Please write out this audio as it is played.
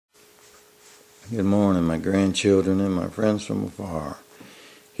Good morning, my grandchildren and my friends from afar.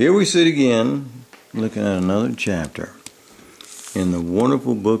 Here we sit again, looking at another chapter in the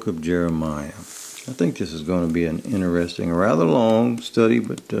wonderful book of Jeremiah. I think this is going to be an interesting, rather long study,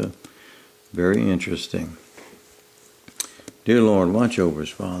 but very interesting. Dear Lord, watch over us,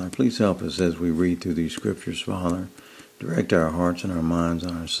 Father. Please help us as we read through these scriptures, Father. Direct our hearts and our minds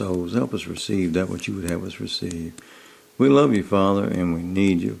and our souls. Help us receive that which you would have us receive. We love you, Father, and we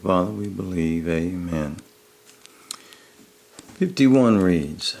need you, Father. We believe. Amen. 51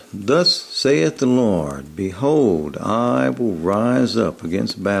 reads, Thus saith the Lord, Behold, I will rise up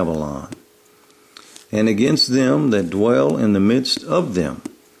against Babylon, and against them that dwell in the midst of them.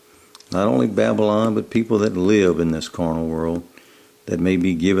 Not only Babylon, but people that live in this carnal world, that may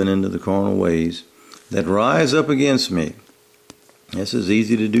be given into the carnal ways, that rise up against me. This is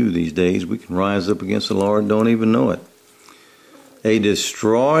easy to do these days. We can rise up against the Lord, don't even know it. A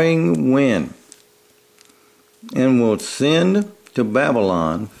destroying wind, and will send to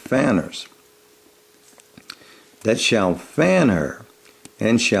Babylon fanners, that shall fan her,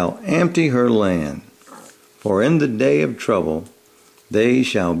 and shall empty her land. For in the day of trouble they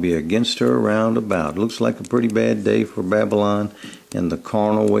shall be against her round about. Looks like a pretty bad day for Babylon and the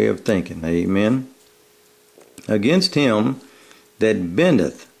carnal way of thinking. Amen. Against him that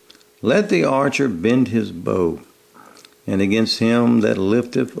bendeth, let the archer bend his bow. And against him that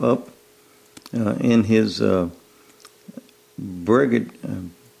lifteth up in his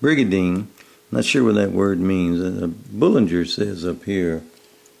brigadine, not sure what that word means. Bullinger says up here,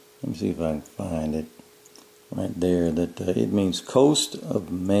 let me see if I can find it right there, that it means coast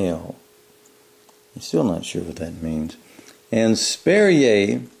of mail. I'm still not sure what that means. And spare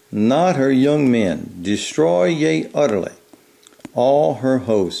ye not her young men, destroy ye utterly all her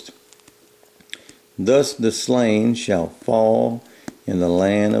host. Thus the slain shall fall in the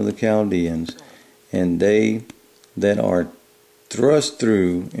land of the Chaldeans, and they that are thrust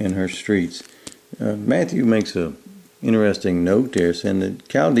through in her streets. Matthew makes an interesting note there, saying that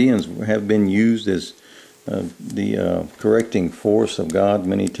Chaldeans have been used as the correcting force of God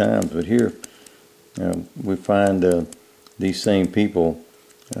many times. But here we find these same people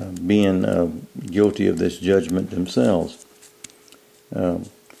being guilty of this judgment themselves.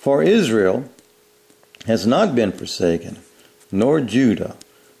 For Israel has not been forsaken, nor Judah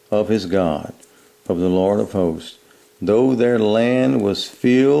of his God, of the Lord of hosts, though their land was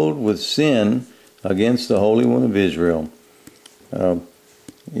filled with sin against the Holy One of Israel.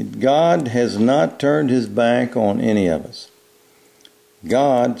 God has not turned his back on any of us.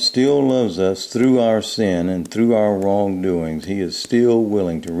 God still loves us through our sin and through our wrongdoings. He is still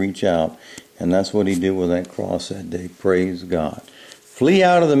willing to reach out, and that's what he did with that cross that day. Praise God. Flee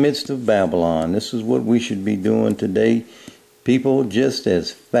out of the midst of Babylon. This is what we should be doing today, people, just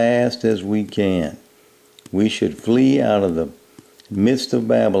as fast as we can. We should flee out of the midst of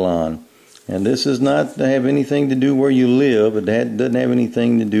Babylon. And this is not to have anything to do where you live. It doesn't have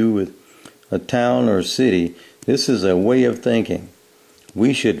anything to do with a town or a city. This is a way of thinking.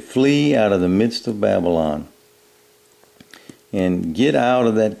 We should flee out of the midst of Babylon and get out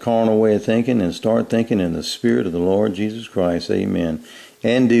of that carnal way of thinking and start thinking in the Spirit of the Lord Jesus Christ. Amen.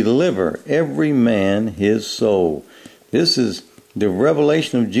 And deliver every man his soul. This is the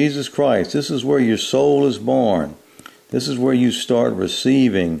revelation of Jesus Christ. This is where your soul is born. This is where you start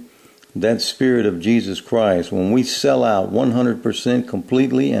receiving that Spirit of Jesus Christ. When we sell out 100%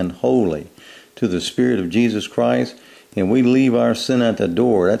 completely and wholly to the Spirit of Jesus Christ, and we leave our sin at the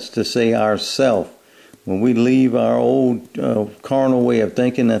door, that's to say ourself, when we leave our old carnal way of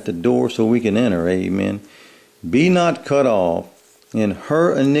thinking at the door so we can enter, amen. Be not cut off in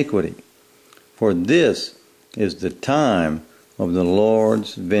her iniquity, for this is the time of the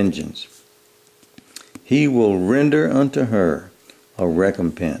Lord's vengeance. He will render unto her a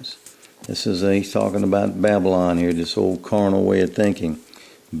recompense. This is, he's talking about Babylon here, this old carnal way of thinking.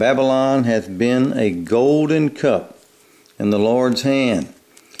 Babylon hath been a golden cup in the Lord's hand.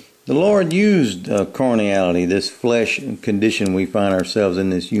 The Lord used carnality, this flesh condition we find ourselves in,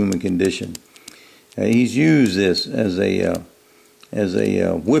 this human condition. He's used this as a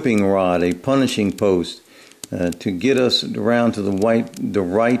whipping rod, a punishing post, to get us around to the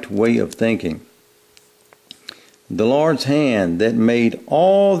right way of thinking. The Lord's hand that made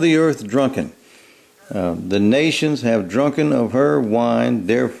all the earth drunken. The nations have drunken of her wine,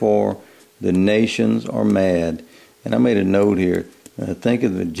 therefore the nations are mad. And I made a note here. Think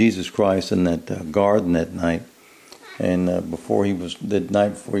of Jesus Christ in that garden that night, and the night before he was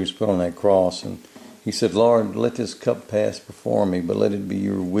put on that cross, and he said, Lord, let this cup pass before me, but let it be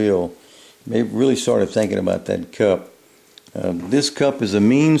your will. They really started thinking about that cup. This cup is a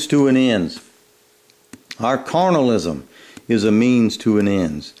means to an end. Our carnalism is a means to an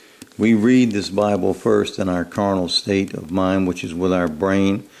end. We read this Bible first in our carnal state of mind, which is with our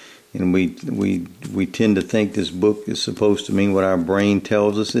brain, and we tend to think this book is supposed to mean what our brain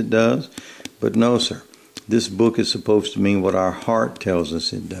tells us it does. But no, sir. This book is supposed to mean what our heart tells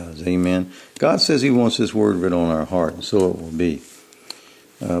us it does. Amen. God says He wants this word written on our heart, and so it will be.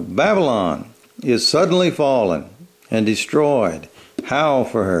 Babylon is suddenly fallen and destroyed. Howl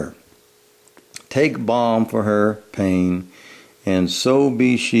for her. Take balm for her pain, and so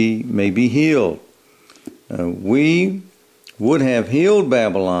be she may be healed. We would have healed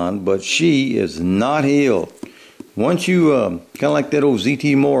Babylon, but she is not healed. Once you, kind of like that old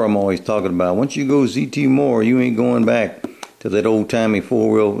Z.T. Moore I'm always talking about, once you go Z.T. Moore, you ain't going back to that old-timey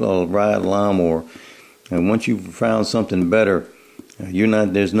four-wheel ride lawnmower. And once you've found something better,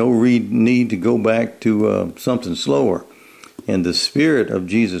 there's no need to go back to something slower. And the Spirit of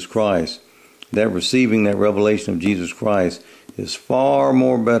Jesus Christ, that receiving that revelation of Jesus Christ, is far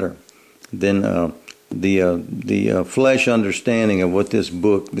more better than the flesh understanding of what this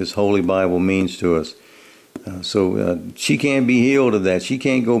book, this Holy Bible, means to us. So she can't be healed of that. She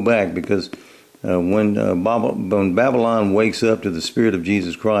can't go back, because when Babylon wakes up to the Spirit of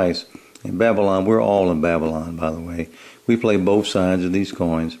Jesus Christ, and Babylon, we're all in Babylon, by the way. We play both sides of these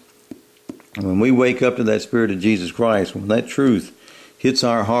coins. When we wake up to that Spirit of Jesus Christ, when that truth hits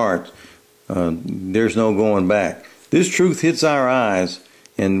our heart, there's no going back. This truth hits our eyes,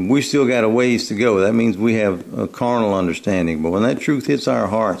 and we still got a ways to go. That means we have a carnal understanding. But when that truth hits our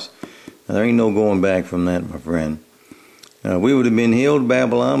hearts, there ain't no going back from that, my friend. We would have been healed,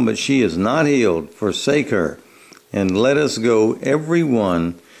 Babylon, but she is not healed. Forsake her, and let us go, every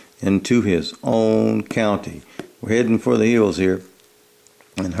one, into his own county. We're heading for the hills here.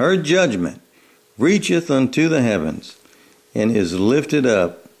 And her judgment reacheth unto the heavens, and is lifted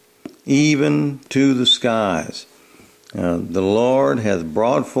up even to the skies. The Lord hath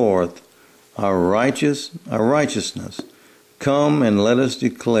brought forth our righteousness. Come and let us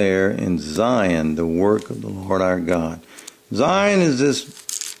declare in Zion the work of the Lord our God. Zion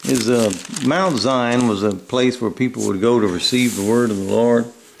Mount Zion was a place where people would go to receive the word of the Lord.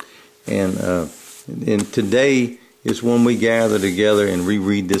 And today is when we gather together and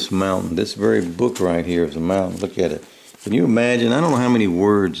reread this mountain. This very book right here is a mountain. Look at it. Can you imagine? I don't know how many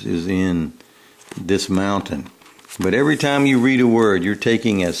words is in this mountain. But every time you read a word, you're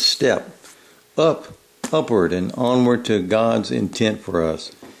taking a step upward and onward to God's intent for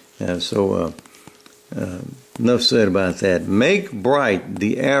us. So enough said about that. Make bright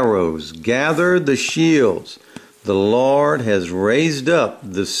the arrows, gather the shields. The Lord has raised up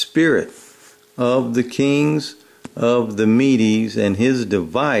the spirit of the kings of the Medes, and his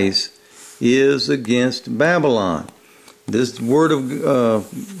device is against Babylon. This word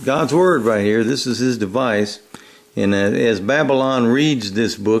of God's word right here, this is his device. And as Babylon reads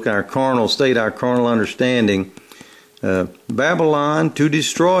this book, our carnal state, our carnal understanding, Babylon to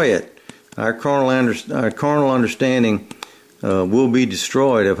destroy it. Our carnal understanding will be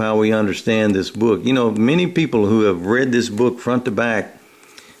destroyed of how we understand this book. You know, many people who have read this book front to back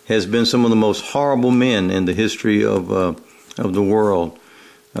has been some of the most horrible men in the history of the world.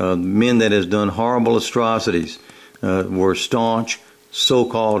 Men that has done horrible atrocities were staunch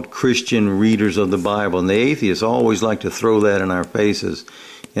so-called Christian readers of the Bible. And the atheists always like to throw that in our faces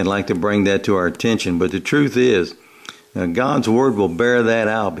and like to bring that to our attention. But the truth is, God's word will bear that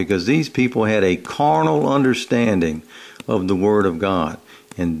out, because these people had a carnal understanding of the word of God.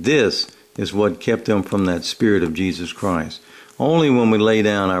 And this is what kept them from that Spirit of Jesus Christ. Only when we lay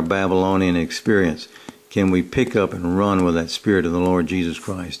down our Babylonian experience can we pick up and run with that Spirit of the Lord Jesus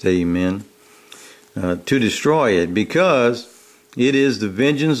Christ. Amen. To destroy it, because it is the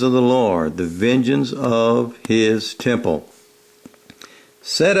vengeance of the Lord, the vengeance of his temple.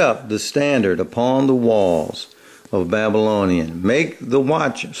 Set up the standard upon the walls of Babylonian. Make the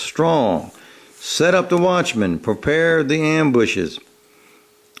watch strong. Set up the watchmen. Prepare the ambushes.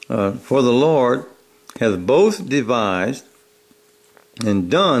 For the Lord hath both devised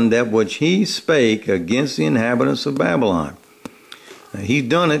and done that which he spake against the inhabitants of Babylon. He's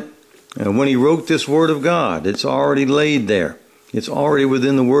done it when he wrote this word of God. It's already laid there. It's already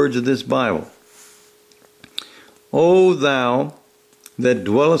within the words of this Bible. O thou that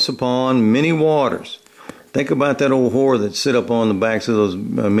dwellest upon many waters. Think about that old whore that sit up on the backs of those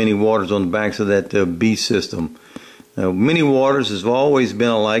many waters, on the backs of that beast system. Many waters has always been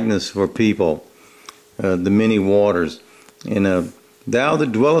a likeness for people, the many waters. And thou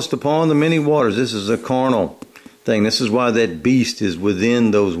that dwellest upon the many waters, this is a carnal thing. This is why that beast is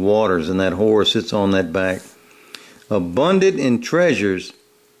within those waters and that whore sits on that back. Abundant in treasures,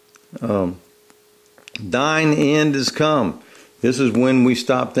 Thine end is come. This is when we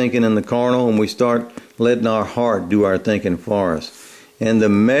stop thinking in the carnal and we start letting our heart do our thinking for us. And the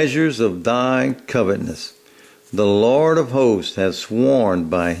measures of thy covetousness. The Lord of hosts has sworn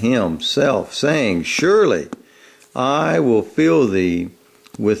by himself, saying, surely I will fill thee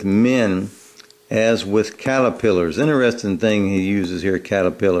with men as with caterpillars. Interesting thing he uses here,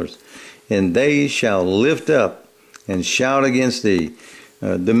 caterpillars. And they shall lift up and shout against thee.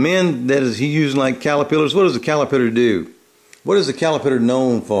 The men that is he using like caterpillars, what does a caterpillar do? What is a caterpillar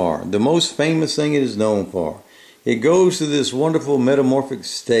known for? The most famous thing it is known for. It goes to this wonderful metamorphic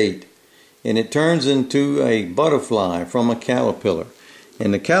state, and it turns into a butterfly from a caterpillar.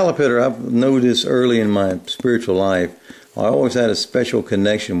 And the caterpillar, I've noticed early in my spiritual life, I always had a special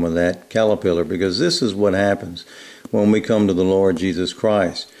connection with that caterpillar, because this is what happens when we come to the Lord Jesus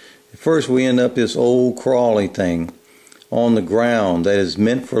Christ. First, we end up this old crawly thing on the ground that is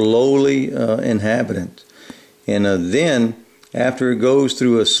meant for lowly inhabitants. And then, after it goes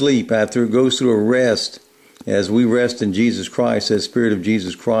through a sleep, after it goes through a rest, as we rest in Jesus Christ, that Spirit of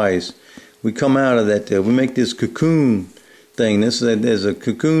Jesus Christ, we come out of that. We make this cocoon thing. This is a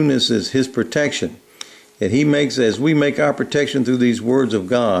cocoon. This is His protection. And He makes, as we make our protection through these words of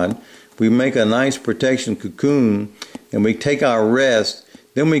God, we make a nice protection cocoon, and we take our rest.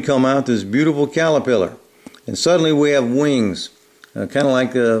 Then we come out this beautiful caterpillar, and suddenly we have wings, kind of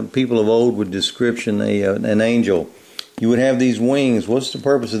like people of old would description an angel. You would have these wings. What's the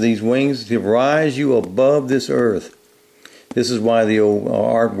purpose of these wings? To rise you above this earth. This is why the old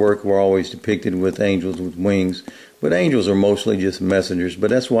artwork were always depicted with angels with wings. But angels are mostly just messengers.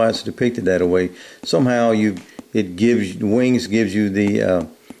 But that's why it's depicted that way. Somehow wings gives you the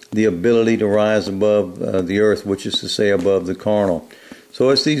ability to rise above the earth, which is to say above the carnal. So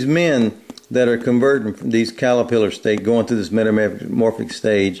it's these men that are converting from these caterpillar state, going through this metamorphic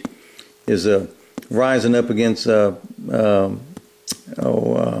stage, is rising up against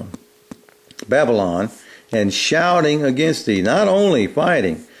Babylon and shouting against thee. Not only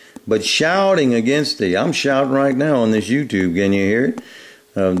fighting, but shouting against thee. I'm shouting right now on this YouTube. Can you hear it?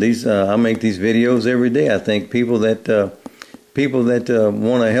 I make these videos every day. I think people that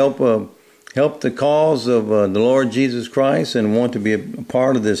want to help the cause of the Lord Jesus Christ and want to be a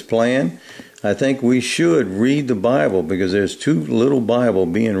part of this plan, I think we should read the Bible, because there's too little Bible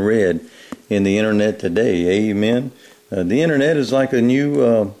being read in the internet today. Amen. The internet is like a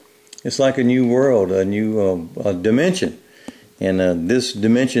new, it's like a new world, a new dimension, and this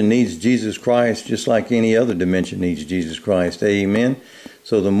dimension needs Jesus Christ, just like any other dimension needs Jesus Christ. Amen.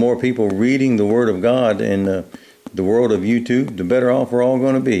 So the more people reading the Word of God in the world of YouTube, the better off we're all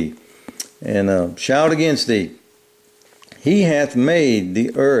going to be. And shout against thee. He hath made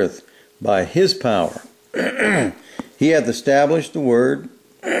the earth by His power. He hath established the word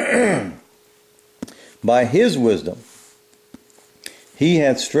by His wisdom. He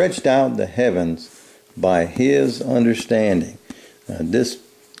hath stretched out the heavens by His understanding.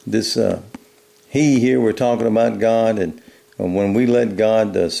 He here, we're talking about God, and when we let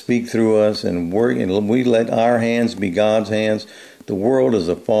God speak through us and work, and we let our hands be God's hands, the world is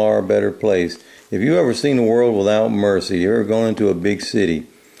a far better place. If you ever seen a world without mercy, you ever gone into a big city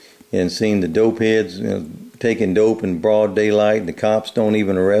and seen the dope heads taking dope in broad daylight, and the cops don't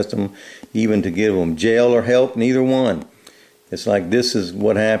even arrest them, even to give them jail or help, neither one. It's like this is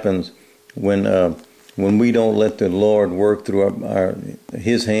what happens when we don't let the Lord work through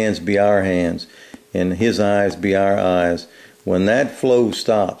His hands be our hands, and His eyes be our eyes. When that flow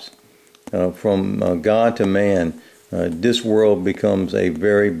stops from God to man, this world becomes a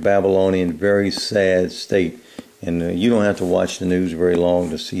very Babylonian, very sad state. And you don't have to watch the news very long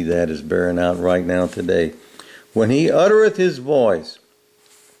to see that is bearing out right now today. When He uttereth His voice,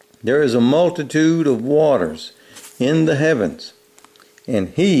 there is a multitude of waters in the heavens, and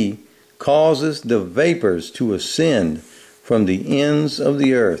He causes the vapors to ascend from the ends of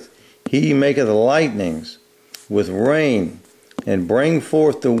the earth. He maketh lightnings with rain, and bring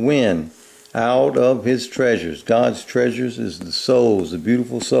forth the wind out of His treasures. God's treasures is the souls, the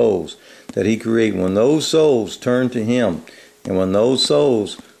beautiful souls that He created. When those souls turn to Him, and when those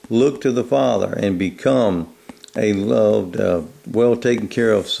souls look to the Father and become a loved, well taken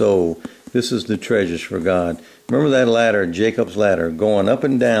care of soul, this is the treasures for God. Remember that ladder, Jacob's ladder, going up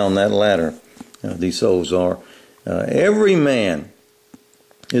and down that ladder. These souls are. Every man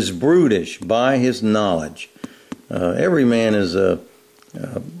is brutish by his knowledge. Every man is the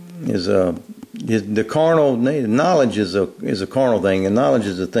carnal. Knowledge is a carnal thing, and knowledge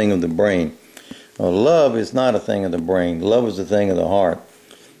is a thing of the brain. Love is not a thing of the brain. Love is a thing of the heart.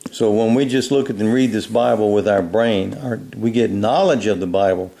 So when we just look at and read this Bible with our brain, we get knowledge of the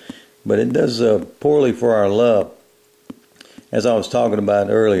Bible. but it does poorly for our love. As I was talking about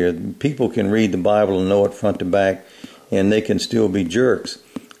earlier, people can read the Bible and know it front to back, and they can still be jerks.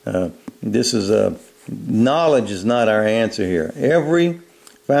 Knowledge is not our answer here. Every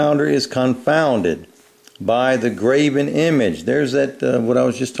founder is confounded by the graven image. There's that, what I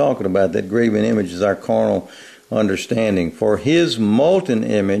was just talking about, that graven image is our carnal understanding. For his molten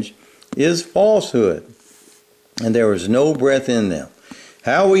image is falsehood, and there is no breath in them.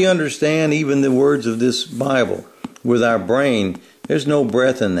 How we understand even the words of this Bible with our brain, there's no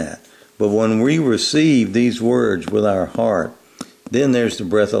breath in that. But when we receive these words with our heart, then there's the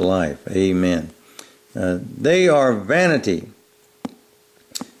breath of life. Amen. They are vanity,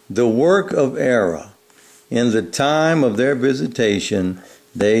 the work of error. In the time of their visitation,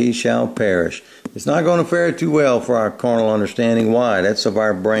 they shall perish. It's not going to fare too well for our carnal understanding. Why? That's of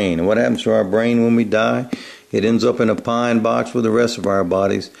our brain. And what happens to our brain when we die? It ends up in a pine box with the rest of our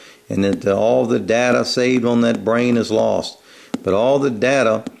bodies, and that all the data saved on that brain is lost. But all the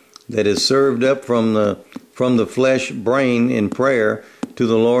data that is served up from the flesh brain in prayer to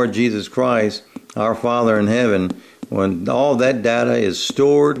the Lord Jesus Christ, our Father in heaven, when all that data is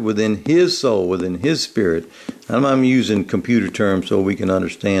stored within his soul, within his spirit. I'm using computer terms so we can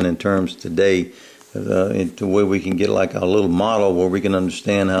understand in terms today, the way we can get like a little model where we can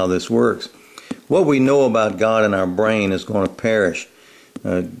understand how this works. What we know about God in our brain is going to perish.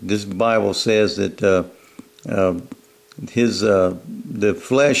 This Bible says that the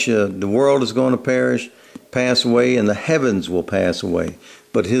flesh, the world is going to pass away, and the heavens will pass away,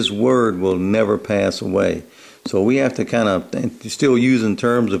 but his word will never pass away. So we have to kind of, still using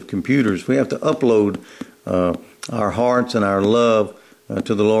terms of computers, we have to upload our hearts and our love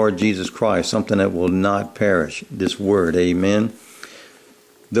to the Lord Jesus Christ, something that will not perish, this word. Amen.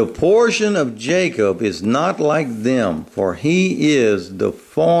 The portion of Jacob is not like them, for he is the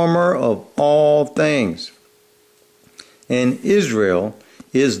former of all things, and Israel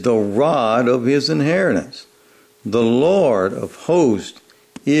is the rod of his inheritance. The Lord of hosts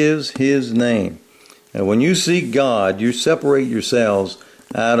is his name. And when you seek God, you separate yourselves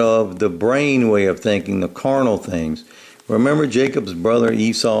out of the brain way of thinking, the carnal things. Remember Jacob's brother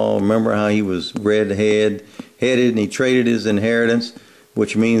Esau. Remember how he was red-headed and he traded his inheritance,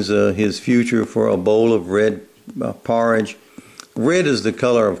 which means his future, for a bowl of red porridge. Red is the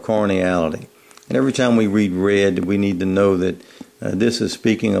color of carnality. And every time we read red, we need to know that this is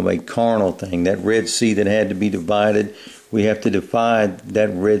speaking of a carnal thing. That Red Sea that had to be divided, we have to divide that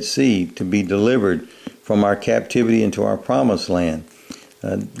Red Sea to be delivered from our captivity into our promised land.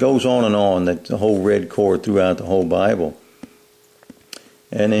 Goes on, that the whole red cord throughout the whole Bible.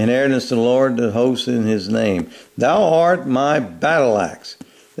 And the inheritance to the Lord, the host in his name. Thou art my battle axe.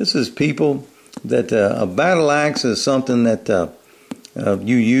 This is people that a battle axe is something that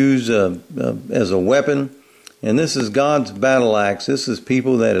you use as a weapon. And this is God's battle axe. This is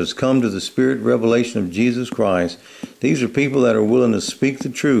people that has come to the spirit revelation of Jesus Christ. These are people that are willing to speak the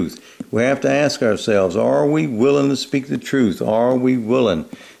truth. We have to ask ourselves, are we willing to speak the truth? Are we willing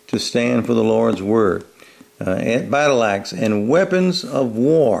to stand for the Lord's word? Battle axe and weapons of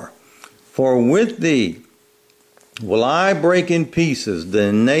war. For with thee will I break in pieces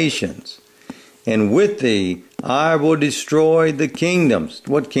the nations, and with thee I will destroy the kingdoms.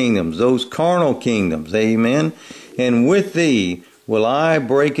 What kingdoms? Those carnal kingdoms. Amen. And with thee will I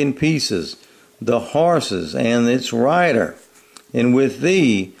break in pieces the horses and its rider. And with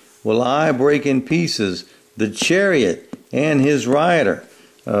thee will I break in pieces the chariot and his rider.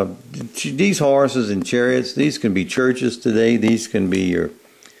 These horses and chariots, these can be churches today. These can be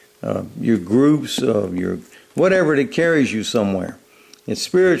your groups of your whatever that carries you somewhere. And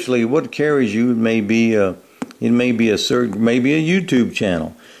spiritually, what carries you may be a YouTube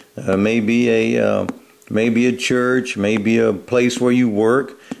channel, maybe a church, maybe a place where you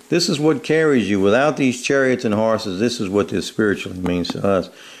work. This is what carries you. Without these chariots and horses, this is what this spiritually means to us.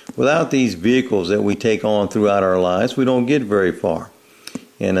 Without these vehicles that we take on throughout our lives, we don't get very far.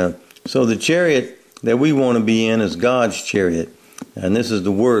 And so the chariot that we want to be in is God's chariot. And this is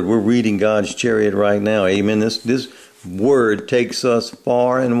the word. We're reading God's chariot right now. Amen. This word takes us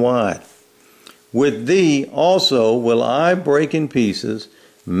far and wide. With thee also will I break in pieces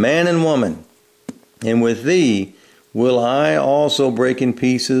man and woman, and with thee will I also break in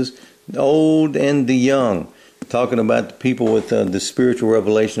pieces the old and the young. Talking about the people with the spiritual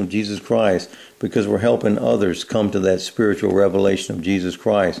revelation of Jesus Christ, because we're helping others come to that spiritual revelation of Jesus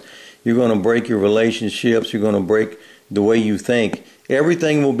Christ. You're going to break your relationships. You're going to break the way you think.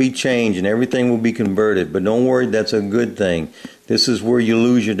 Everything will be changed and everything will be converted. But don't worry, that's a good thing. This is where you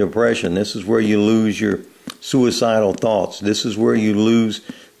lose your depression. This is where you lose your suicidal thoughts. This is where you lose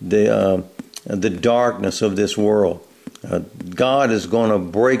the darkness of this world. God is going to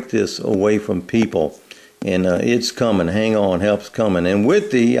break this away from people, and it's coming. Hang on, help's coming. And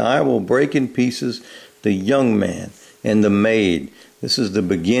with thee I will break in pieces the young man and the maid. This is the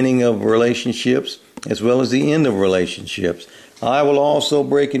beginning of relationships as well as the end of relationships. I will also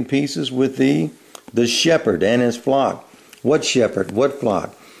break in pieces with thee the shepherd and his flock. What shepherd? What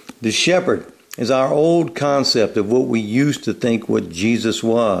flock? The shepherd is our old concept of what we used to think what Jesus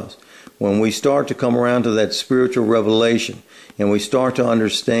was. When we start to come around to that spiritual revelation and we start to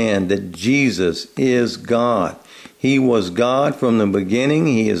understand that Jesus is God. He was God from the beginning.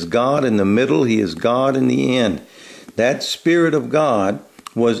 He is God in the middle. He is God in the end. That Spirit of God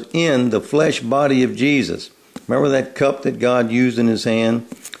was in the flesh body of Jesus. Remember that cup that God used in his hand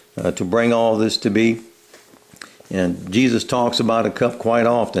to bring all this to be? And Jesus talks about a cup quite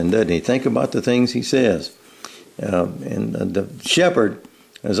often, doesn't he? Think about the things he says. And the shepherd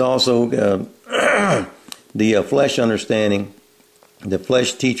is also the flesh understanding, the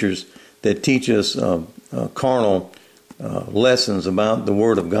flesh teachers that teach us carnal lessons about the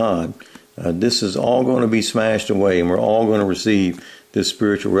Word of God. This is all going to be smashed away, and we're all going to receive this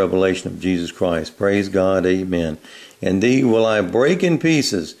spiritual revelation of Jesus Christ. Praise God, amen. And thee will I break in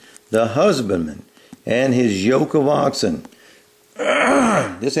pieces the husbandman and his yoke of oxen.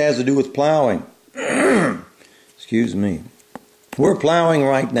 This has to do with plowing. Excuse me. We're plowing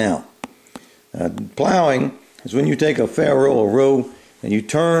right now. Plowing is when you take a furrow, a row, and you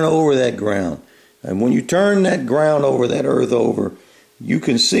turn over that ground. And when you turn that ground over, that earth over, you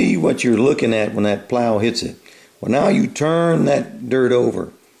can see what you're looking at when that plow hits it. Well, now you turn that dirt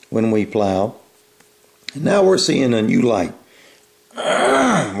over when we plow. And now we're seeing a new light.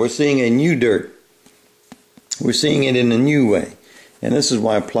 We're seeing a new dirt. We're seeing it in a new way. And this is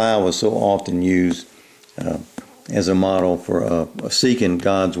why plow is so often used as a model for seeking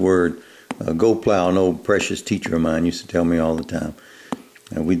God's Word. Go plow, an old precious teacher of mine used to tell me all the time.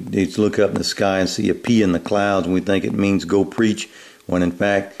 We used to look up in the sky and see a P in the clouds, and we think it means go preach, when in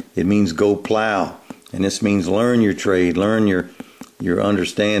fact it means go plow. And this means learn your trade, learn your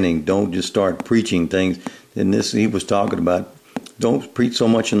understanding. Don't just start preaching things. And this, he was talking about, don't preach so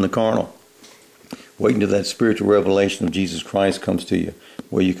much in the carnal. Wait until that spiritual revelation of Jesus Christ comes to you,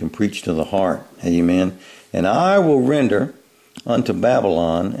 where you can preach to the heart. Amen. And I will render unto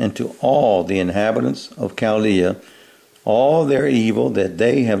Babylon and to all the inhabitants of Chaldea all their evil that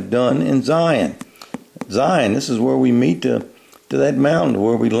they have done in Zion. Zion, this is where we meet to that mountain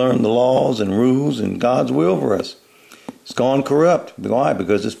where we learn the laws and rules and God's will for us. It's gone corrupt. Why?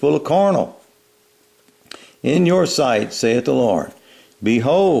 Because it's full of carnal. In your sight, saith the Lord,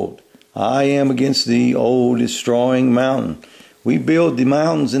 behold, I am against thee, O destroying mountain. We build the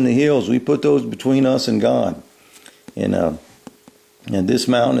mountains and the hills. We put those between us and God. And this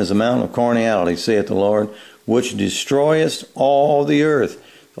mountain is a mountain of carnality, saith the Lord, which destroyeth all the earth.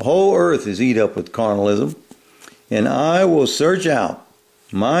 The whole earth is eat up with carnalism. And I will search out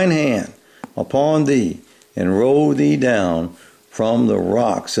mine hand upon thee, and roll thee down from the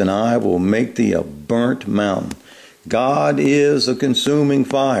rocks, and I will make thee a burnt mountain. God is a consuming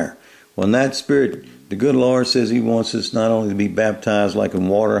fire. When that Spirit, the good Lord says he wants us not only to be baptized like in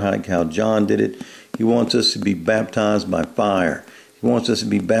water, like how John did it, he wants us to be baptized by fire. He wants us to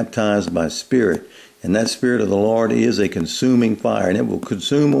be baptized by Spirit. And that Spirit of the Lord is a consuming fire, and it will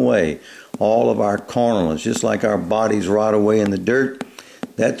consume away all of our carnalness, just like our bodies rot away in the dirt.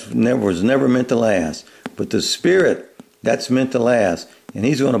 That was never meant to last. But the Spirit, that's meant to last. And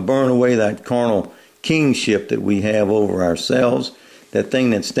he's going to burn away that carnal kingship that we have over ourselves. That thing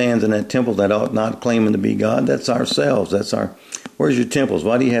that stands in that temple that ought not claiming to be God, that's ourselves. Where's your temples?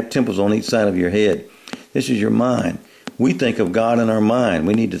 Why do you have temples on each side of your head? This is your mind. We think of God in our mind.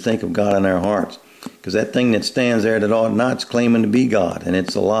 We need to think of God in our hearts. Because that thing that stands there that ought not is claiming to be God, and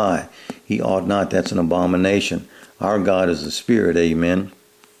it's a lie. He ought not. That's an abomination. Our God is a Spirit. Amen.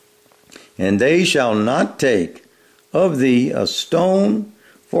 And they shall not take of thee a stone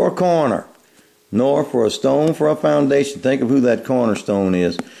for a corner, nor for a stone for a foundation. Think of who that cornerstone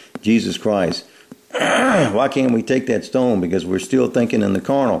is, Jesus Christ. Why can't we take that stone? Because we're still thinking in the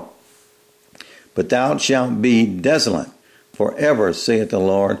carnal. But thou shalt be desolate forever, saith the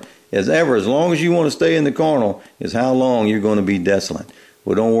Lord. As long as you want to stay in the carnal, is how long you're going to be desolate.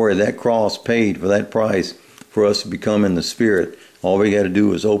 Well, don't worry, that cross paid for that price for us to become in the Spirit. All we got to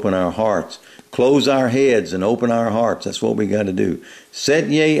do is open our hearts. Close our heads and open our hearts. That's what we got to do. Set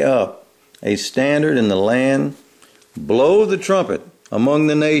ye up a standard in the land. Blow the trumpet among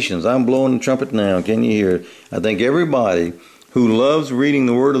the nations. I'm blowing the trumpet now. Can you hear it? I think everybody who loves reading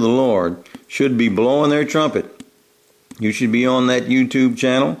the Word of the Lord should be blowing their trumpet. You should be on that YouTube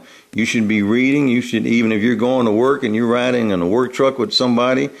channel. You should be reading. You should, even if you're going to work and you're riding in a work truck with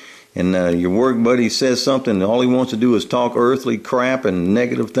somebody and your work buddy says something and all he wants to do is talk earthly crap and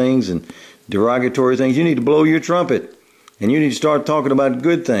negative things and derogatory things, you need to blow your trumpet. And you need to start talking about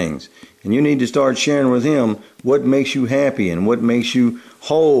good things. And you need to start sharing with him what makes you happy and what makes you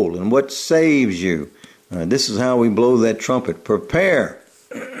whole and what saves you. This is how we blow that trumpet. Prepare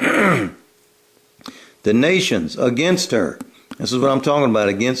the nations against her. This is what I'm talking about,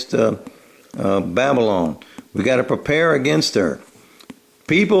 against Babylon. We got to prepare against her.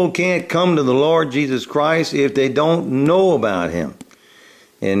 People can't come to the Lord Jesus Christ if they don't know about him.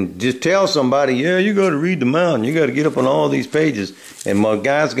 And just tell somebody, yeah, you got to read the mountain. You got to get up on all these pages. And my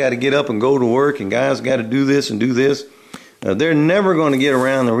guys got to get up and go to work. And guys got to do this and do this. They're never going to get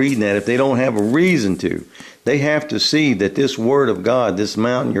around to reading that if they don't have a reason to. They have to see that this word of God, this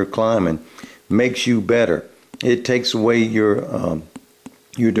mountain you're climbing, makes you better. It takes away your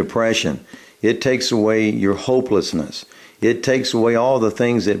depression. It takes away your hopelessness. It takes away all the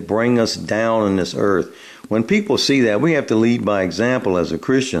things that bring us down on this earth. When people see that, we have to lead by example as a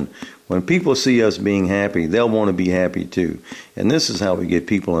Christian. When people see us being happy, they'll want to be happy too. And this is how we get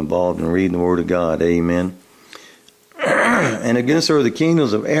people involved in reading the Word of God. Amen. And against her the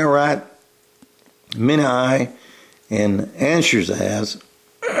kingdoms of Arat, Minai, and Ansherzaz.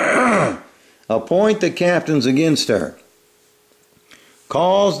 Appoint the captains against her.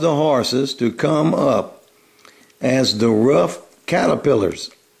 Cause the horses to come up as the rough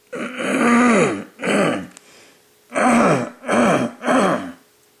caterpillars.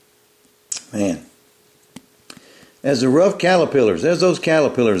 Man. As the rough caterpillars. There's those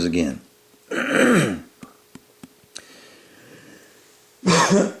caterpillars again.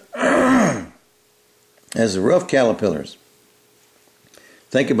 As the rough caterpillars.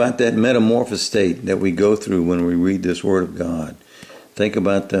 Think about that metamorphosis state that we go through when we read this Word of God. Think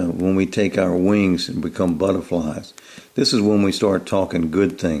about when we take our wings and become butterflies. This is when we start talking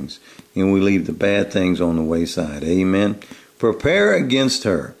good things and we leave the bad things on the wayside. Amen. Prepare against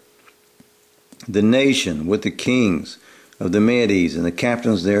her the nation with the kings of the Medes and the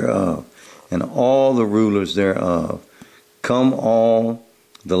captains thereof and all the rulers thereof. Come all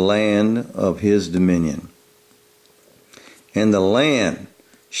the land of his dominion. And the land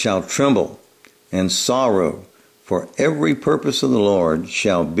shall tremble and sorrow, for every purpose of the Lord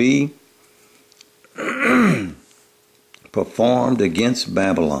shall be performed against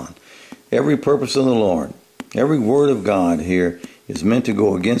Babylon. Every purpose of the Lord, every word of God here is meant to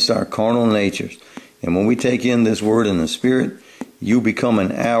go against our carnal natures. And when we take in this word in the Spirit, you become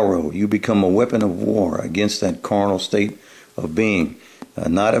an arrow. You become a weapon of war against that carnal state of being.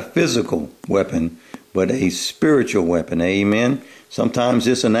 Not a physical weapon, but a spiritual weapon. Amen. Sometimes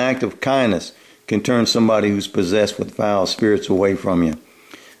just an act of kindness can turn somebody who's possessed with foul spirits away from you.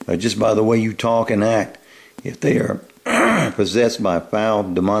 Just by the way you talk and act. If they are possessed by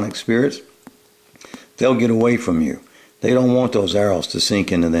foul demonic spirits, they'll get away from you. They don't want those arrows to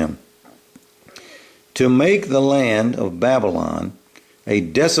sink into them. To make the land of Babylon a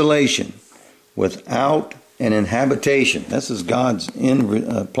desolation without an inhabitation. This is God's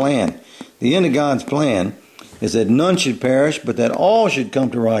end plan. The end of God's plan is that none should perish, but that all should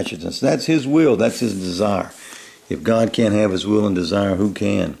come to righteousness. That's his will. That's his desire. If God can't have his will and desire, who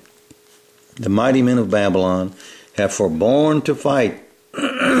can? The mighty men of Babylon have forborne to fight.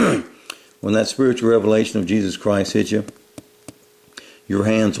 When that spiritual revelation of Jesus Christ hits you, your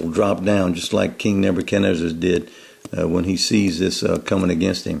hands will drop down just like King Nebuchadnezzar did when he sees this coming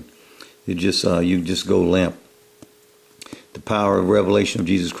against him. You just go limp. The power of revelation of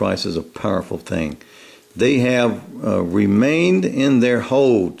Jesus Christ is a powerful thing. They have remained in their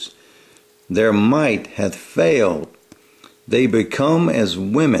holds. Their might hath failed. They become as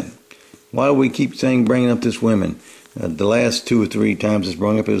women. Why do we keep bringing up this women? The last 2 or 3 times it's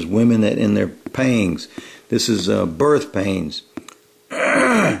brought up as women that in their pangs. This is birth pains.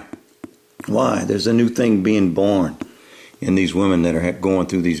 Why? There's a new thing being born in these women that are going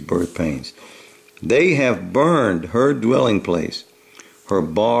through these birth pains. They have burned her dwelling place. Her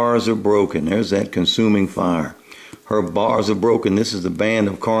bars are broken. There's that consuming fire. Her bars are broken. This is the band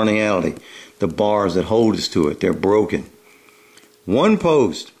of carnality. The bars that hold us to it, they're broken. One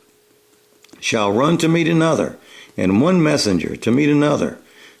post shall run to meet another, and one messenger to meet another,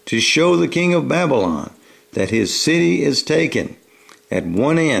 to show the king of Babylon that his city is taken at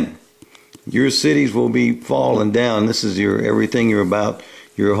one end. Your cities will be falling down. This is everything you're about,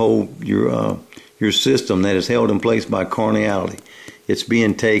 your system that is held in place by carnality. It's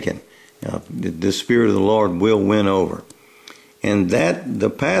being taken. The Spirit of the Lord will win over. And that the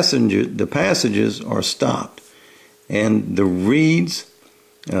passages are stopped. and the reeds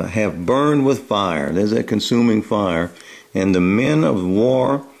have burned with fire. There's that consuming fire. And the men of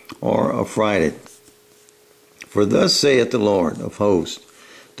war are affrighted. For thus saith the Lord of hosts,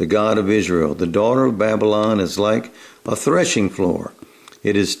 the God of Israel, the daughter of Babylon is like a threshing floor.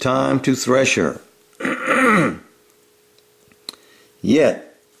 It is time to thresh her.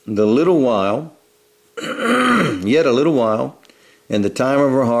 Yet a little while, and the time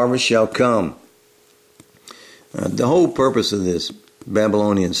of her harvest shall come. The whole purpose of this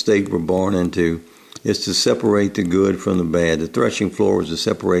Babylonian state we're born into is to separate the good from the bad. The threshing floor is to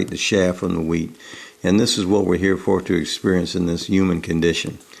separate the chaff from the wheat. And this is what we're here for, to experience in this human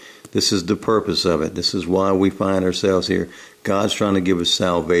condition. This is the purpose of it. This is why we find ourselves here. God's trying to give us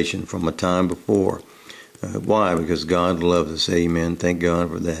salvation from a time before. Why? Because God loves us. Amen. Thank God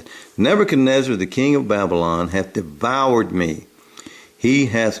for that. Nebuchadnezzar, the king of Babylon, hath devoured me. He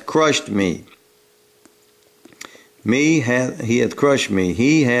hath crushed me. He hath crushed me.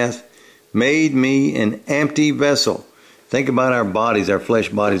 He hath made me an empty vessel. Think about our bodies, our flesh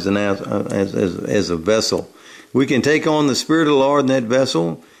bodies, as a vessel. We can take on the Spirit of the Lord in that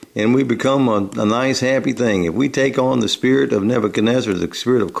vessel, and we become a nice, happy thing. If we take on the spirit of Nebuchadnezzar, the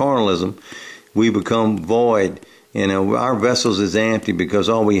spirit of carnalism, we become void, and our vessels is empty because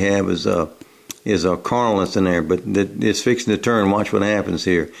all we have is a carnalness in there. But it's fixing to turn. Watch what happens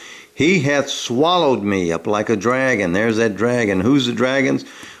here. He hath swallowed me up like a dragon. There's that dragon. Who's the dragons?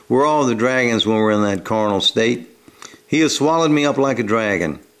 We're all the dragons when we're in that carnal state. He hath swallowed me up like a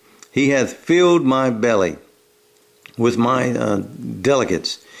dragon. He hath filled my belly with my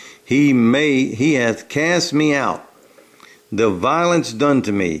delicates. He hath cast me out. The violence done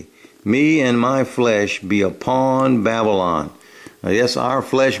to me, me and my flesh be upon Babylon. Yes, our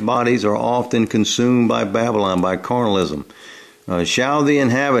flesh bodies are often consumed by Babylon, by carnalism. Shall the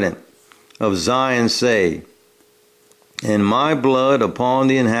inhabitant of Zion say, and my blood upon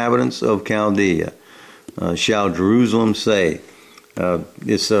the inhabitants of Chaldea? Shall Jerusalem say.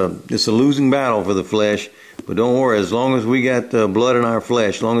 It's a losing battle for the flesh, but don't worry. As long as we got blood in our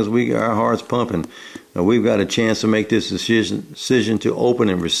flesh, as long as we got our hearts pumping, we've got a chance to make this decision to open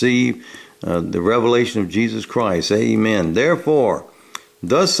and receive the revelation of Jesus Christ. Amen. Therefore,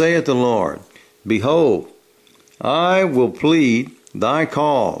 thus saith the Lord, behold, I will plead thy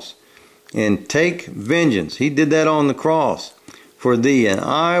cause and take vengeance. He did that on the cross for thee, and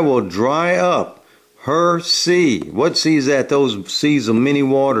I will dry up her sea. What sea is that? Those seas of many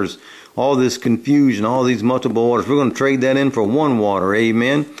waters, all this confusion, all these multiple waters. We're going to trade that in for one water.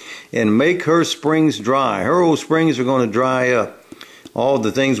 Amen. And make her springs dry. Her old springs are going to dry up. All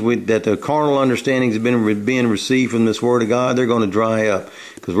the things that the carnal understandings have been being received from this word of God, they're going to dry up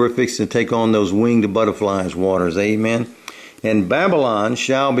because we're fixing to take on those winged butterflies waters. Amen. And Babylon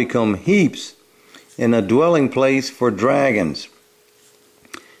shall become heaps and a dwelling place for dragons,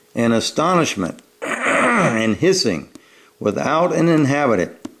 and astonishment and hissing without an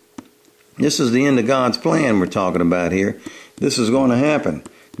inhabitant. This is the end of God's plan we're talking about here. This is going to happen.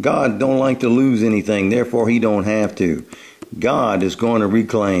 God don't like to lose anything, therefore he don't have to. God is going to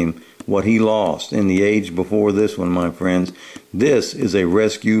reclaim what he lost in the age before this one, my friends. This is a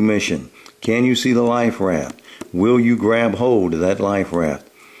rescue mission. Can you see the life raft? Will you grab hold of that life raft?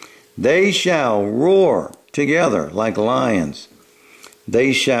 They shall roar together like lions.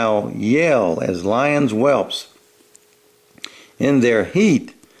 They shall yell as lions' whelps. In their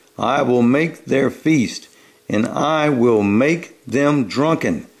heat I will make their feast, and I will make them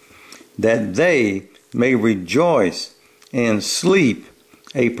drunken, that they may rejoice and sleep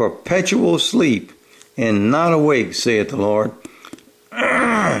a perpetual sleep, and not awake, saith the Lord.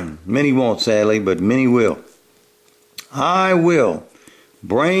 Many won't, sadly, but many will. I will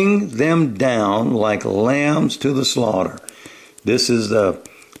bring them down like lambs to the slaughter. This is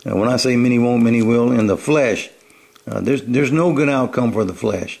when I say many won't, many will, in the flesh, there's no good outcome for the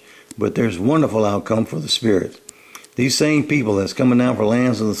flesh, but there's wonderful outcome for the spirit. These same people that's coming down for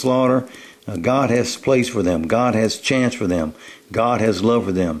lambs to the slaughter, God has place for them. God has chance for them. God has love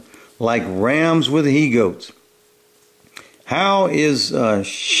for them. Like rams with he-goats. How is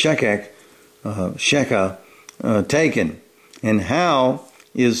Shekah taken? And how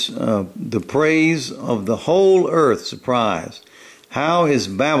is the praise of the whole earth surprised? How is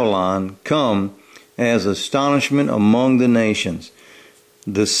Babylon come as astonishment among the nations?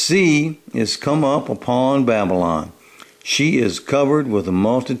 The sea is come up upon Babylon. She is covered with a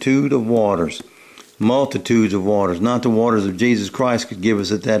multitude of waters. Multitudes of waters. Not the waters of Jesus Christ could give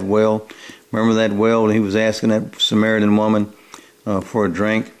us at that well. Remember that well when he was asking that Samaritan woman for a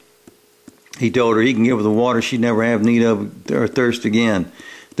drink? He told her he can give her the water she'd never have need of or thirst again.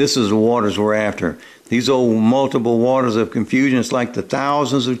 This is the waters we're after. These old multiple waters of confusion, it's like the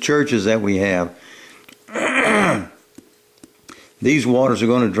thousands of churches that we have. These waters are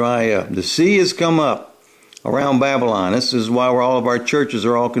going to dry up. The sea has come up around Babylon. This is why all of our churches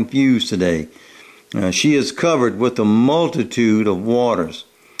are all confused today. She is covered with a multitude of waters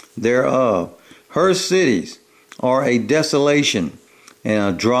thereof. Her cities are a desolation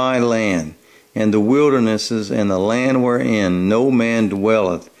and a dry land, and the wildernesses and the land wherein no man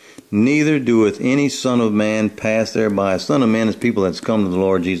dwelleth, neither doeth any son of man pass thereby. Son of man is people that's come to the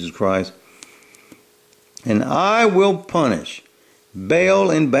Lord Jesus Christ. And I will punish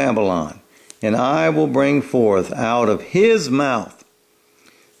Baal in Babylon, and I will bring forth out of his mouth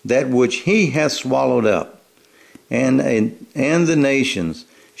that which he hath swallowed up, and the nations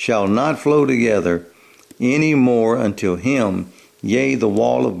shall not flow together any more until him, yea, the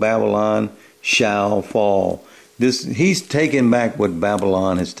wall of Babylon shall fall. He's taken back what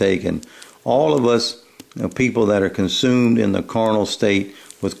Babylon has taken. All of us, people that are consumed in the carnal state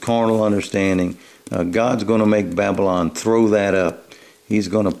with carnal understanding, God's going to make Babylon throw that up. He's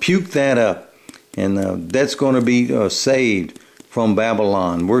going to puke that up, and that's going to be saved from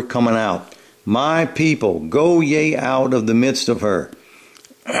Babylon. We're coming out. My people, go ye out of the midst of her.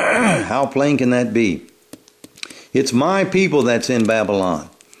 How plain can that be? It's my people that's in Babylon.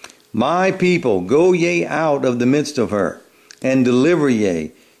 My people, go ye out of the midst of her, and deliver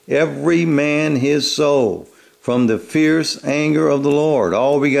ye every man his soul from the fierce anger of the Lord.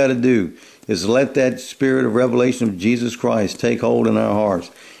 All we got to do is let that spirit of revelation of Jesus Christ take hold in our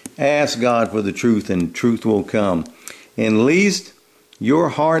hearts. Ask God for the truth, and truth will come. And lest your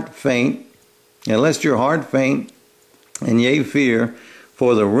heart faint, and ye fear,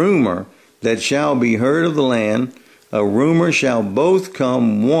 for the rumor that shall be heard of the land, a rumor shall both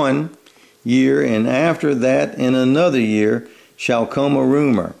come 1 year, and after that in another year shall come a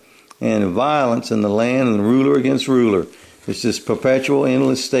rumor, and violence in the land, and ruler against ruler. It's this perpetual,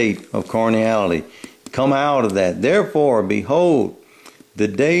 endless state of carnality. Come out of that. Therefore, behold, the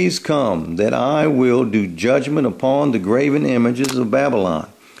days come that I will do judgment upon the graven images of Babylon,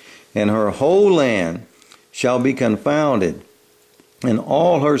 and her whole land shall be confounded, and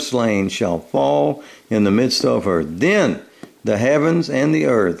all her slain shall fall in the midst of her. Then the heavens and the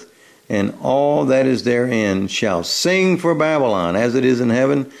earth and all that is therein shall sing for Babylon. As it is in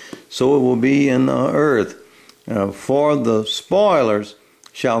heaven, so it will be in the earth. For the spoilers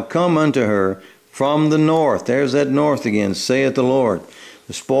shall come unto her from the north. There's that north again, saith the Lord.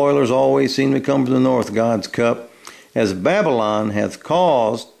 The spoilers always seem to come from the north, God's cup. As Babylon hath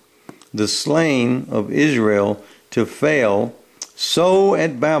caused the slain of Israel to fail, so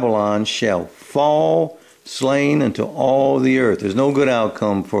at Babylon shall fall slain unto all the earth. There's no good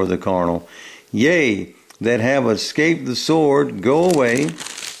outcome for the carnal. Yea, that have escaped the sword, go away.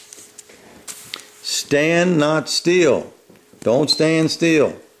 Stand not still. Don't stand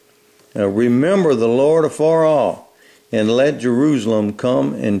still. Remember the Lord afar off, and let Jerusalem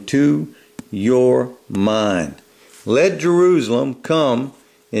come into your mind. Let Jerusalem come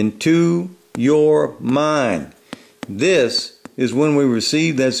into your mind. This is when we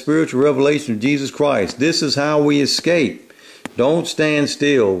receive that spiritual revelation of Jesus Christ. This is how we escape. Don't stand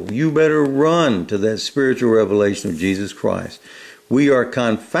still. You better run to that spiritual revelation of Jesus Christ. We are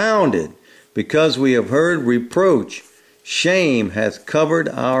confounded because we have heard reproach. Shame hath covered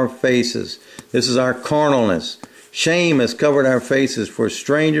our faces. This is our carnalness. Shame has covered our faces, for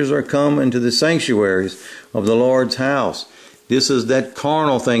strangers are come into the sanctuaries of the Lord's house. This is that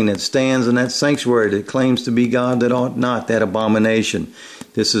carnal thing that stands in that sanctuary that claims to be God that ought not, that abomination.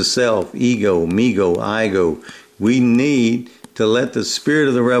 This is self, ego, mego, igo. We need to let the spirit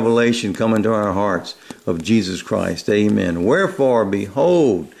of the revelation come into our hearts of Jesus Christ. Amen. Wherefore,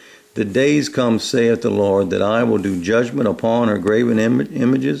 behold, the days come, saith the Lord, that I will do judgment upon her graven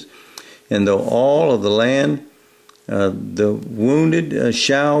images, and though all of the land, the wounded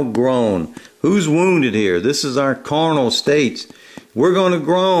shall groan. Who's wounded here? This is our carnal states. We're going to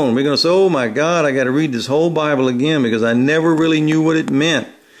groan. We're going to say, oh my God, I got to read this whole Bible again because I never really knew what it meant.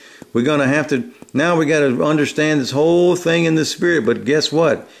 We're going to have to, now we got to understand this whole thing in the Spirit. But guess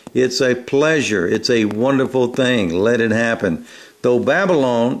what? It's a pleasure. It's a wonderful thing. Let it happen. Though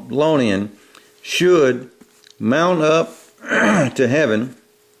Babylonian should mount up to heaven,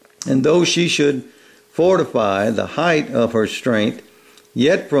 and though she should fortify the height of her strength,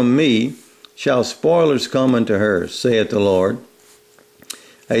 yet from me shall spoilers come unto her, saith the Lord.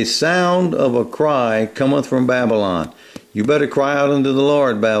 A sound of a cry cometh from Babylon. You better cry out unto the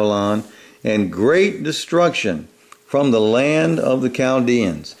Lord, Babylon. And great destruction from the land of the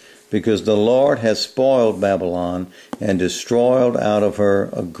Chaldeans, because the Lord hath spoiled Babylon, and destroyed out of her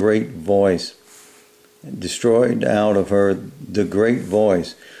a great voice. destroyed out of her the great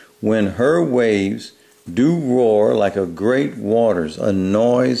voice. When her waves do roar like a great waters, a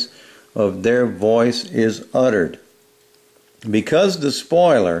noise of their voice is uttered. Because the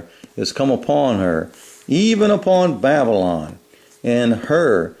spoiler is come upon her, even upon Babylon, and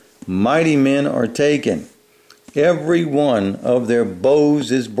her mighty men are taken. Every one of their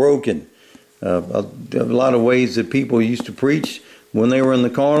bows is broken. A lot of ways that people used to preach when they were in the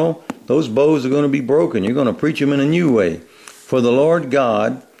carnal, those bows are going to be broken. You're going to preach them in a new way. For the Lord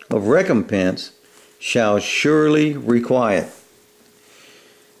God of recompense shall surely requite.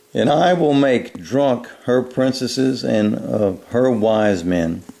 And I will make drunk her princesses and her wise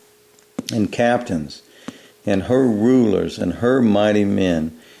men and captains and her rulers and her mighty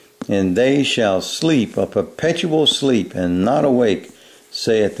men, and they shall sleep a perpetual sleep and not awake,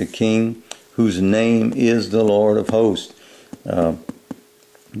 saith the King, whose name is the Lord of hosts.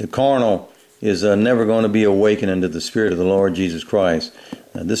 The carnal is never going to be awakened into the Spirit of the Lord Jesus Christ.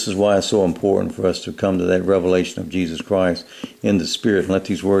 This is why it's so important for us to come to that revelation of Jesus Christ in the Spirit and let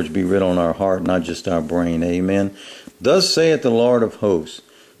these words be written on our heart, not just our brain. Amen. Thus saith the Lord of hosts,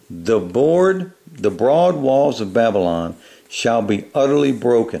 the broad walls of Babylon shall be utterly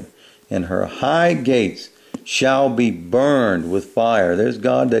broken, and her high gates shall be burned with fire. There's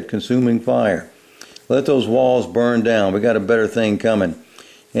God, that consuming fire. Let those walls burn down. We got a better thing coming.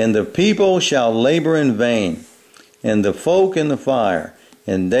 And the people shall labor in vain, and the folk in the fire,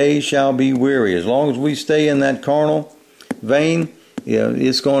 and they shall be weary. As long as we stay in that carnal vein,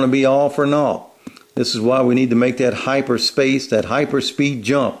 it's going to be all for naught. This is why we need to make that hyperspace, that hyperspeed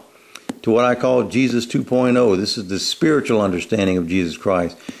jump to what I call Jesus 2.0. This is the spiritual understanding of Jesus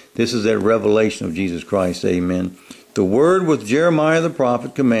Christ. This is that revelation of Jesus Christ. Amen. The word which Jeremiah the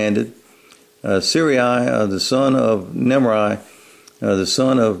prophet commanded, Sirai, the son of Nimri, the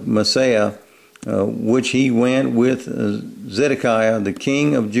son of Messiah, which he went with Zedekiah, the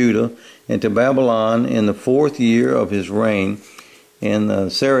king of Judah, into Babylon in the 4th year of his reign.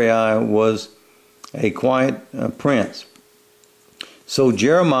 And Sarai was a quiet prince. So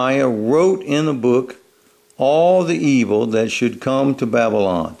Jeremiah wrote in the book all the evil that should come to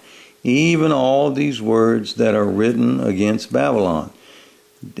Babylon, even all these words that are written against Babylon.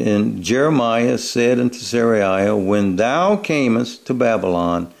 And Jeremiah said unto Sarai, when thou camest to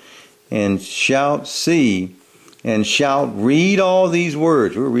Babylon, and shalt see, and shalt read all these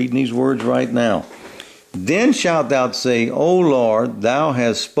words, we're reading these words right now, then shalt thou say, O Lord, thou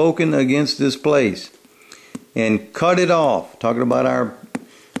hast spoken against this place, and cut it off, talking about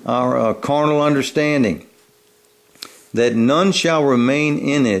our carnal understanding, that none shall remain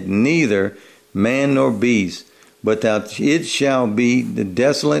in it, neither man nor beast, but that it shall be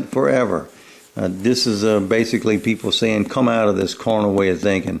desolate forever. This is basically people saying, come out of this carnal way of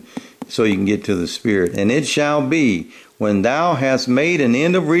thinking so you can get to the Spirit. And it shall be, when thou hast made an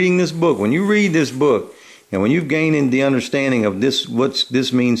end of reading this book, when you read this book, and when you've gained the understanding of this, what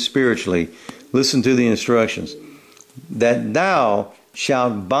this means spiritually, listen to the instructions, that thou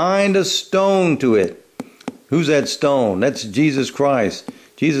shalt bind a stone to it. Who's that stone? That's Jesus Christ.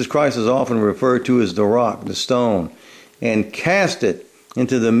 Jesus Christ is often referred to as the rock, the stone, and cast it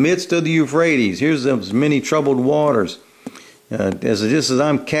into the midst of the Euphrates. Here's those many troubled waters. Just as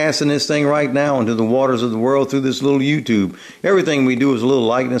I'm casting this thing right now into the waters of the world through this little YouTube, everything we do is little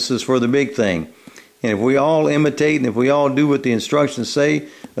likenesses for the big thing. And if we all imitate and if we all do what the instructions say,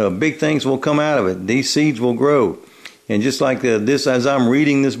 big things will come out of it. These seeds will grow. And just like this, as I'm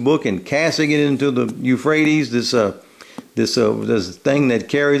reading this book and casting it into the Euphrates, this thing that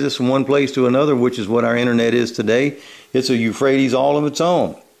carries us from one place to another, which is what our internet is today, it's a Euphrates all of its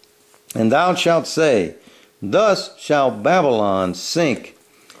own. And thou shalt say, thus shall Babylon sink,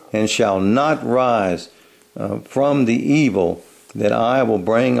 and shall not rise from the evil that I will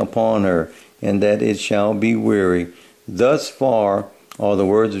bring upon her, and that it shall be weary. Thus far are the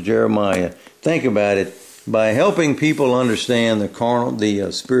words of Jeremiah. Think about it. By helping people understand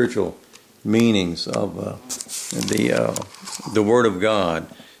the spiritual meanings of the Word of God,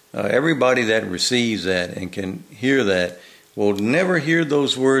 everybody that receives that and can hear that will never hear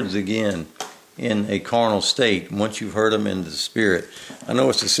those words again in a carnal state once you've heard them in the Spirit. I know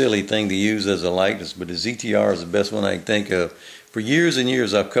it's a silly thing to use as a likeness, but the ZTR is the best one I can think of. For years and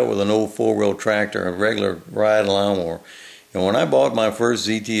years, I've cut with an old 4-wheel tractor, a regular ride lawnmower. And when I bought my first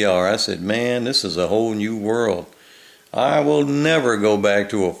ZTR, I said, man, this is a whole new world. I will never go back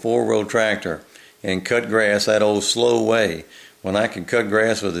to a 4-wheel tractor and cut grass that old slow way. When I can cut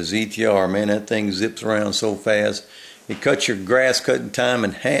grass with a ZTR, man, that thing zips around so fast. It cuts your grass cutting time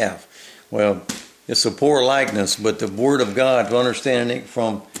in half. Well, it's a poor likeness, but the Word of God, to understand it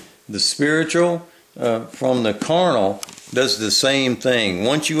from the spiritual from the carnal does the same thing.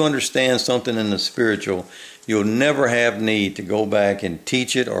 Once you understand something in the spiritual, you'll never have need to go back and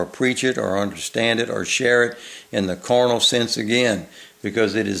teach it or preach it or understand it or share it in the carnal sense again,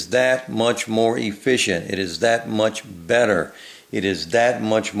 because it is that much more efficient. It is that much better. It is that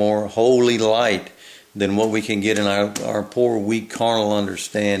much more holy light than what we can get in our poor, weak, carnal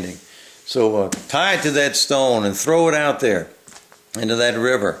understanding. So tie it to that stone and throw it out there into that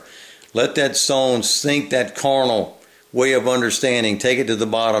river. Let that stone sink that carnal way of understanding. Take it to the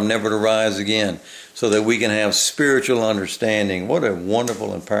bottom, never to rise again, so that we can have spiritual understanding. What a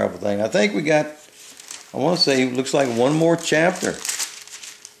wonderful and powerful thing. I think we got, I want to say, looks like one more chapter.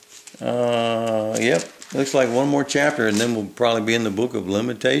 Yep, looks like one more chapter, and then we'll probably be in the book of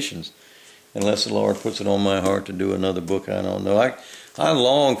Limitations, unless the Lord puts it on my heart to do another book. I don't know. I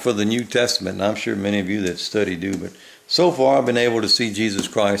long for the New Testament, and I'm sure many of you that study do, but so far I've been able to see Jesus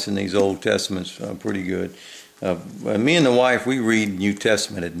Christ in these Old Testaments pretty good. Me and the wife, we read New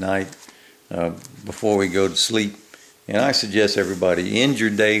Testament at night before we go to sleep. And I suggest everybody end your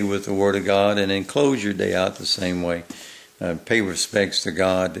day with the Word of God, and then close your day out the same way. Pay respects to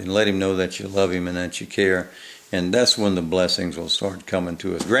God and let Him know that you love Him and that you care. And that's when the blessings will start coming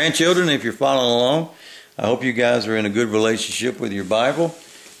to us. Grandchildren, if you're following along, I hope you guys are in a good relationship with your Bible.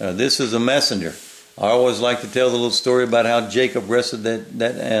 This is a messenger. I always like to tell the little story about how Jacob wrestled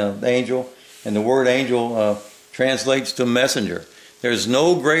that angel. And the word angel translates to messenger. There's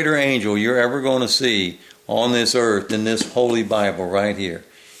no greater angel you're ever going to see on this earth than this Holy Bible right here.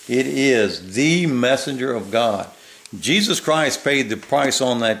 It is the messenger of God. Jesus Christ paid the price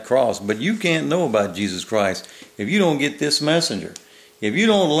on that cross, but you can't know about Jesus Christ if you don't get this messenger. If you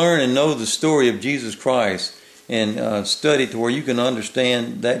don't learn and know the story of Jesus Christ and study to where you can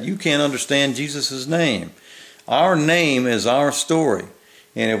understand that, you can't understand Jesus' name. Our name is our story.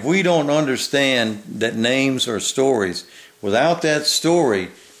 And if we don't understand that names are stories, without that story,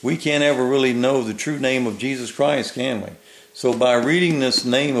 we can't ever really know the true name of Jesus Christ, can we? So by reading this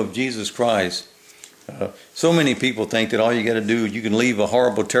name of Jesus Christ, so many people think that all you got to do, you can leave a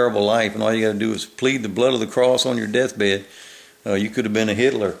horrible, terrible life, and all you got to do is plead the blood of the cross on your deathbed. You could have been a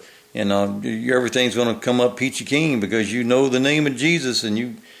Hitler, and everything's going to come up peachy keen because you know the name of Jesus, and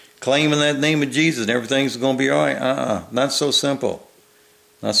you claiming that name of Jesus, and everything's going to be all right. Not so simple.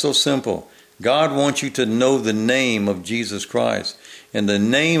 Not so simple. God wants you to know the name of Jesus Christ, and the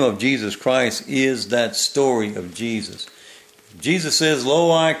name of Jesus Christ is that story of Jesus. Jesus says,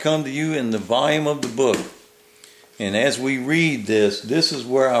 "Lo, I come to you in the volume of the book." And as we read this, this is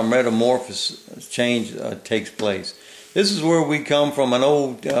where our metamorphosis change takes place. This is where we come from an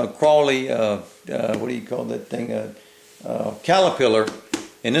old crawly, what do you call that thing, caterpillar,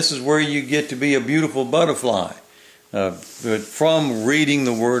 and this is where you get to be a beautiful butterfly from reading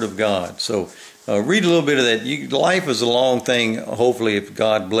the Word of God. So read a little bit of that. Life is a long thing, hopefully, if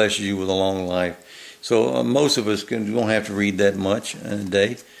God blesses you with a long life. So most of us don't have to read that much in a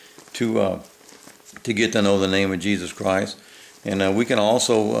day to get to know the name of Jesus Christ. And we can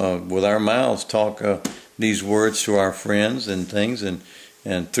also, with our mouths, talk these words to our friends and things.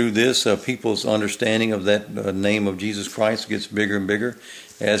 And through this, people's understanding of that name of Jesus Christ gets bigger and bigger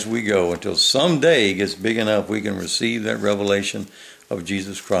as we go, until someday it gets big enough we can receive that revelation of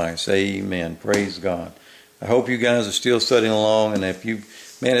Jesus Christ. Amen. Praise God. I hope you guys are still studying along, and if you,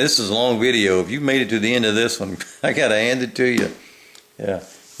 man, this is a long video. If you made it to the end of this one, I got to hand it to you. Yeah,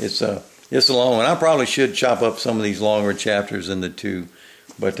 it's a long one. I probably should chop up some of these longer chapters into two,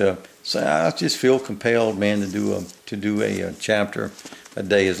 but so I just feel compelled, man, to do a chapter a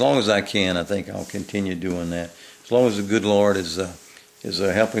day. As long as I can, I think I'll continue doing that. As long as the good Lord is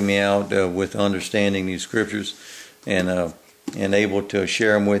helping me out with understanding these scriptures and able to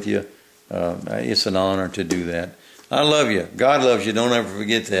share them with you, it's an honor to do that. I love you. God loves you. Don't ever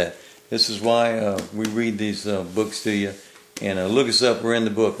forget that. This is why we read these books to you. And look us up. We're in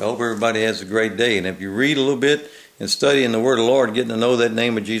the book. I hope everybody has a great day. And if you read a little bit and study in the Word of the Lord, getting to know that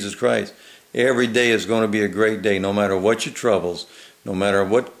name of Jesus Christ, every day is going to be a great day, no matter what your troubles, no matter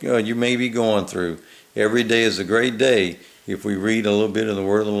what you may be going through. Every day is a great day if we read a little bit of the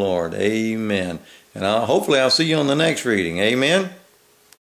Word of the Lord. Amen. And hopefully I'll see you on the next reading. Amen.